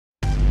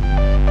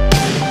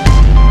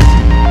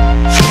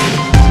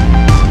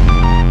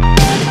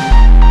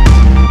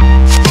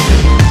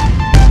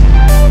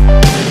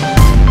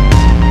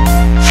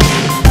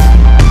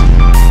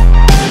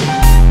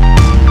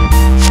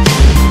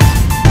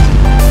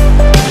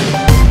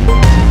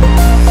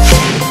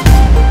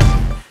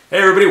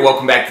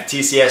welcome back to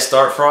TCS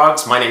Start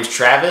Frogs. My name's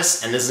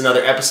Travis, and this is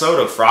another episode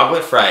of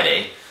Froglet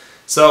Friday.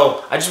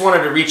 So, I just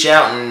wanted to reach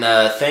out and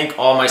thank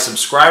all my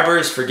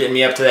subscribers for getting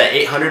me up to that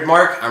 800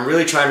 mark. I'm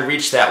really trying to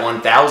reach that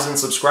 1,000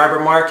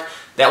 subscriber mark.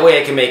 That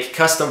way I can make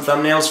custom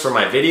thumbnails for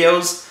my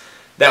videos.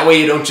 That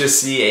way you don't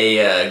just see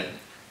a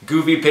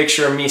goofy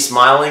picture of me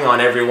smiling on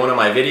every one of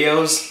my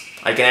videos.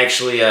 I can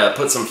actually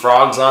put some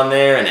frogs on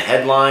there and a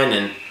headline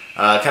and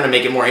kind of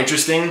make it more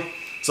interesting.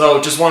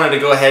 So just wanted to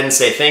go ahead and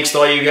say thanks to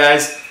all you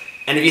guys.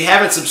 And if you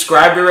haven't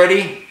subscribed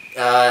already,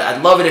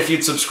 I'd love it if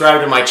you'd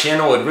subscribe to my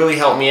channel. It would really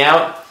help me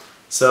out.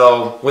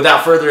 So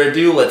without further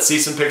ado, let's see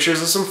some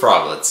pictures of some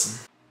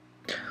froglets.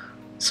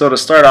 So to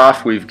start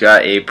off, we've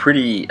got a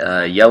pretty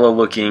yellow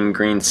looking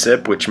green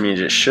sip, which means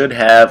it should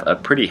have a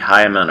pretty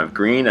high amount of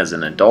green as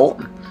an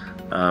adult.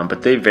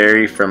 But they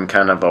vary from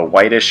kind of a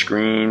whitish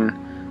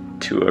green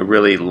to a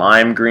really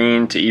lime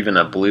green to even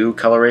a blue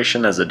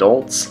coloration as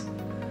adults.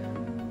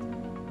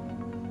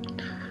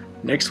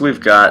 Next we've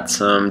got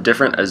some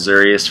different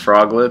azurius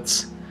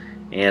froglets,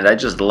 and I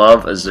just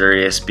love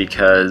azurius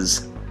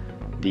because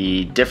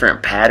the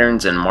different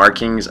patterns and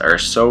markings are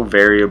so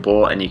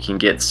variable, and you can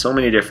get so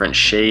many different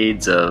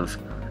shades of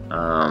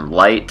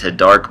light to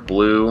dark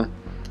blue.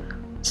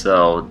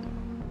 So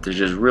they're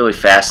just really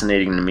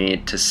fascinating to me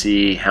to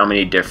see how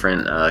many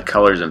different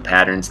colors and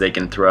patterns they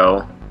can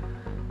throw.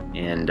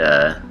 And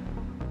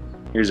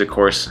here's of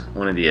course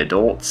one of the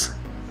adults.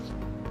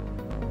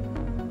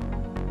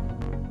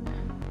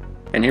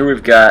 And here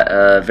we've got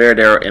a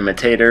Veradero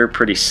imitator,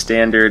 pretty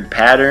standard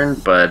pattern,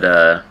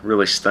 but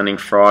really stunning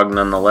frog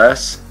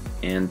nonetheless.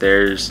 And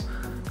there's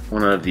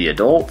one of the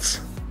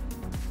adults.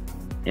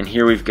 And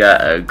here we've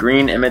got a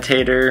green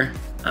imitator,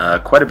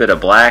 quite a bit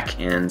of black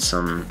and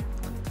some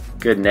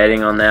good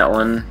netting on that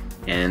one.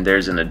 And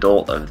there's an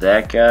adult of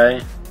that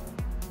guy.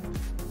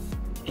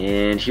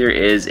 And here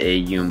is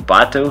a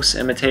Umbatos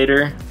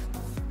imitator.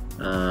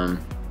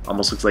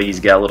 Almost looks like he's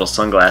got little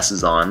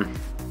sunglasses on.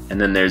 And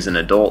then there's an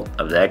adult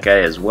of that guy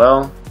as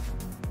well.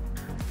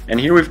 And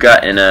here we've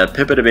got an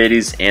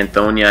Epiphidibades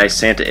anthonii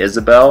Santa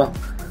Isabel.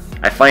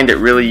 I find it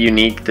really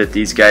unique that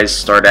these guys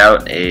start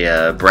out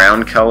a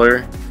brown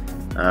color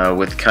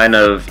with kind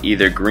of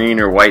either green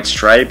or white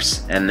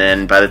stripes, and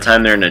then by the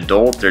time they're an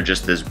adult they're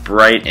just this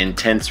bright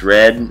intense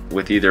red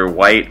with either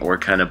white or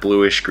kind of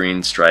bluish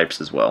green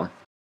stripes as well.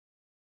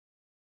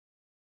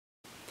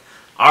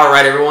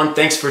 Alright everyone,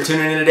 thanks for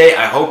tuning in today.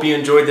 I hope you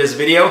enjoyed this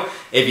video.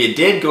 If you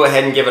did, go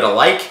ahead and give it a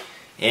like.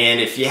 And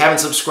if you haven't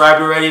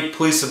subscribed already,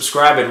 please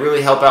subscribe. It'd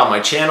really help out my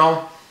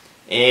channel.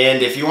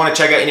 And if you want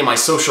to check out any of my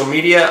social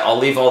media, I'll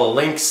leave all the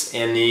links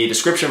in the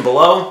description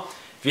below.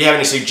 If you have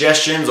any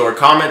suggestions or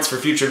comments for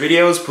future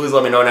videos, please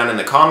let me know down in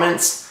the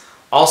comments.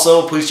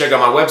 Also, please check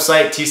out my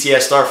website,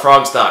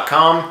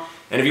 tcsstartfrogs.com.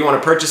 And if you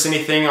want to purchase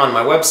anything on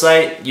my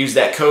website, use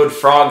that code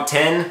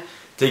FROG10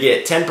 to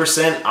get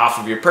 10% off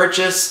of your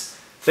purchase.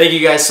 Thank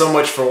you guys so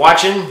much for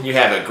watching. You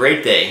have a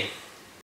great day.